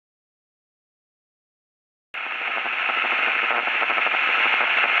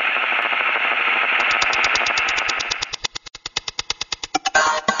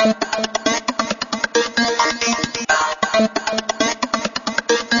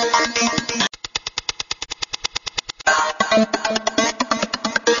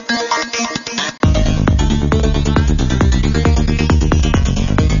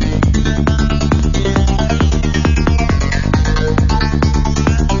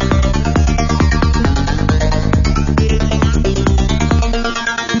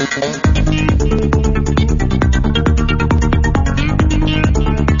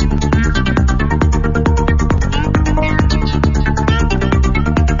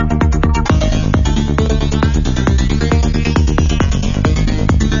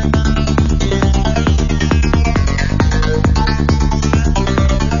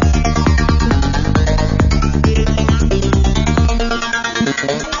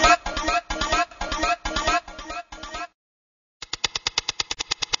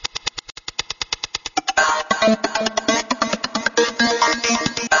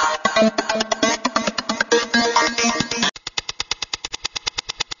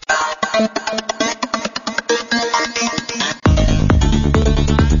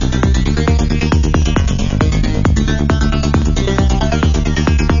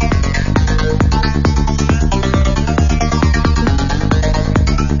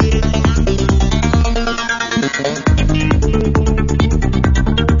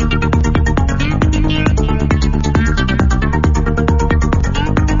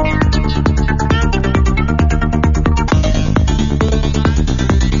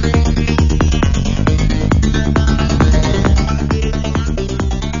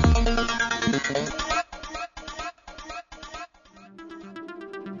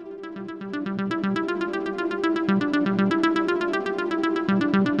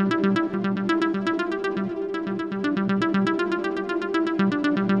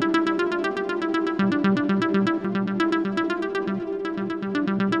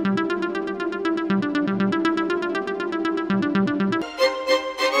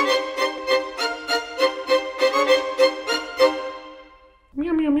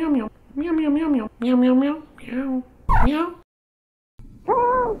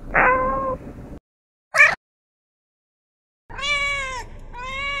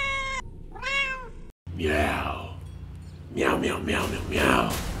Meow. Meow, meow, meow, meow,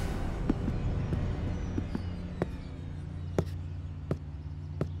 meow.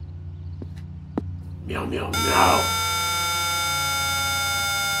 Meow, meow, meow.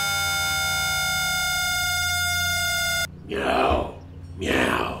 Meow,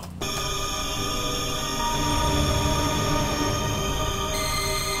 meow.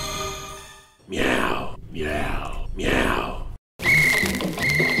 Meow, meow, meow.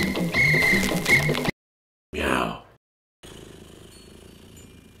 Meow.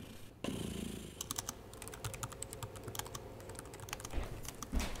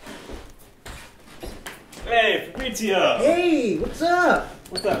 Hey, Fabrizio! Hey, what's up?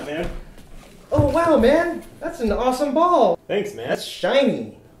 What's up, man? Oh, wow, man. That's an awesome ball. Thanks, man. That's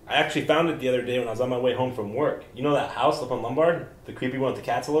shiny. I actually found it the other day when I was on my way home from work. You know that house up on Lombard? The creepy one with the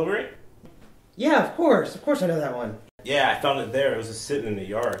cats all over it? Yeah, of course. Of course I know that one. Yeah, I found it there. It was just sitting in the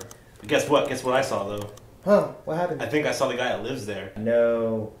yard. But guess what? Guess what I saw, though? Huh, what happened? I think I saw the guy that lives there.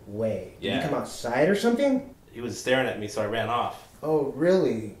 No way. Did Yeah. you come outside or something? He was staring at me, so I ran off. Oh,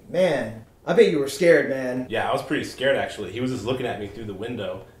 really? Man, I bet you were scared, man. Yeah, I was pretty scared, actually. He was just looking at me through the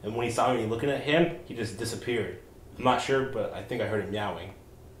window, and when he saw me looking at him, he just disappeared. I'm not sure, but I think I heard him meowing.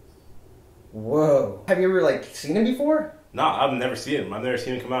 Whoa. Have you ever, seen him before? No, I've never seen him. I've never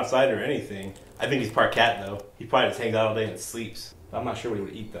seen him come outside or anything. I think he's part cat, though. He probably just hangs out all day and sleeps. I'm not sure what he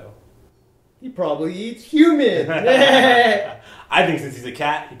would eat, though. He probably eats human. I think since he's a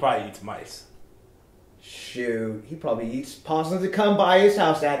cat, he probably eats mice. Shoot, he probably eats possums that come by his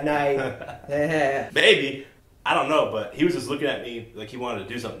house at night. Maybe. I don't know, but he was just looking at me like he wanted to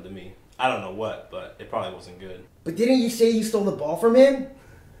do something to me. I don't know what, but it probably wasn't good. But didn't you say you stole the ball from him?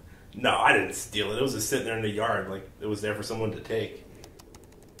 No, I didn't steal it. It was just sitting there in the yard like it was there for someone to take.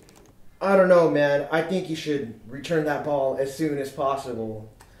 I don't know, man. I think you should return that ball as soon as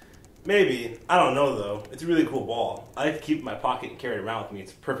possible. Maybe. I don't know, though. It's a really cool ball. I like to keep it in my pocket and carry it around with me.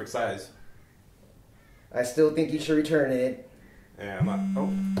 It's perfect size. I still think you should return it. Yeah, I'm not... Oh.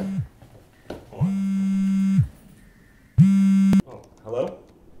 Hold on. Oh, hello?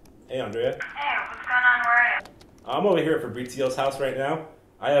 Hey, Andrea. Hey, what's going on? Where are you? I'm over here at Fabrizio's house right now.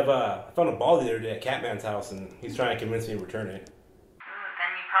 I found a ball the other day at Catman's house, and he's trying to convince me to return it. Ooh,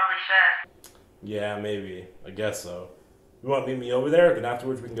 then you probably should. Yeah, maybe. I guess so. You want to meet me over there, then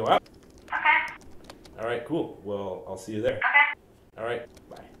afterwards we can go out? Okay. Alright, cool. Well, I'll see you there. Okay. Alright,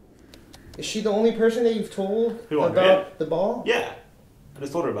 bye. Is she the only person that you've told Who, Andrea? about the ball? Yeah. I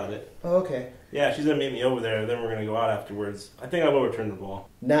just told her about it. Oh, okay. Yeah, she's gonna meet me over there, then we're gonna go out afterwards. I think I will return the ball.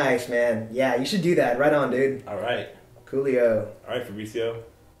 Nice, man. Yeah, you should do that. Right on, dude. Alright. Coolio. Alright, Fabricio.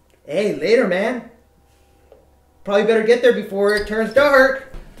 Hey, later, man. Probably better get there before it turns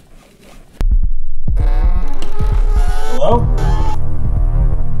dark. Hello?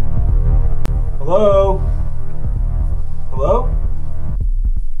 Hello? Hello?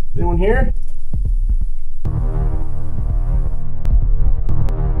 Anyone here?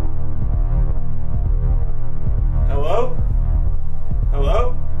 Hello?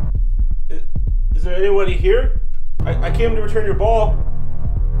 Hello? Is there anybody here? I came to return your ball.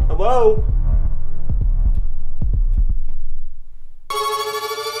 Hello?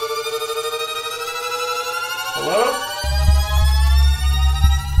 Hello?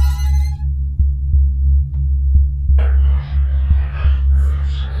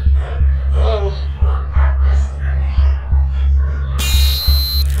 Hello?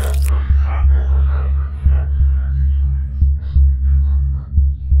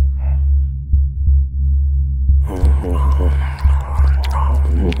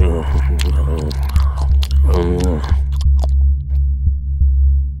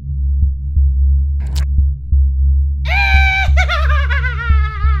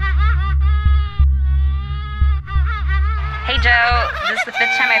 Hey Joe, this is the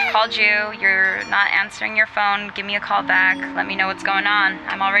 5th time I've called you. You're not answering your phone. Give me a call back. Let me know what's going on.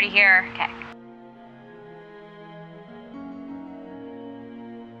 I'm already here. Okay.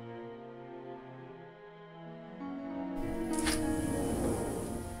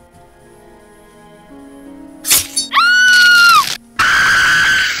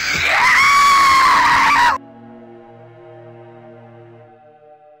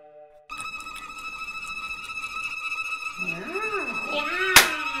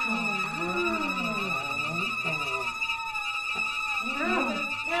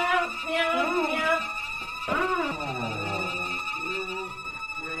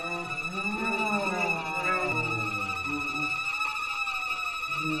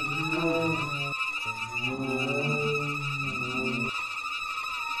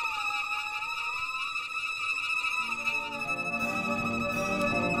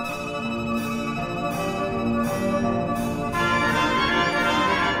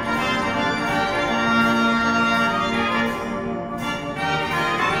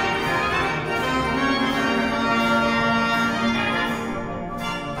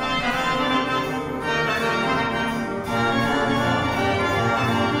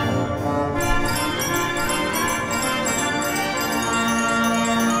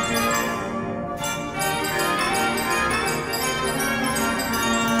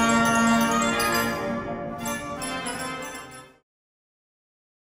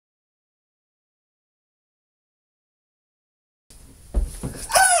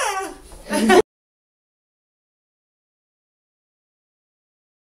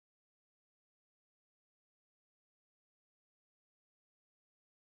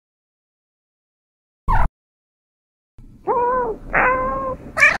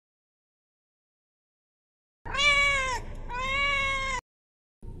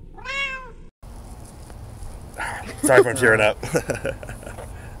 Sorry for tearing up.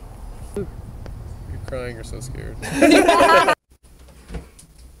 You're crying, you're so scared.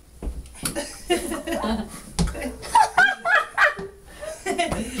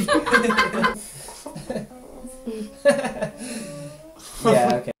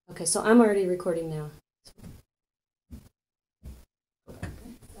 Yeah, okay. Okay, so I'm already recording now.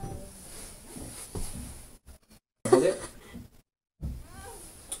 Hold it.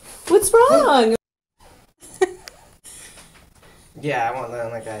 What's wrong? Yeah, I want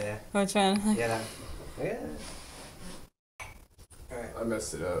that like that, yeah. Which one? Yeah, that. Yeah. Alright. I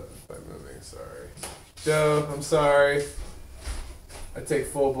messed it up by moving, sorry. Joe, I'm sorry. I take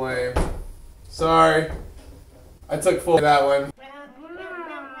full blame. Sorry. I took full that one.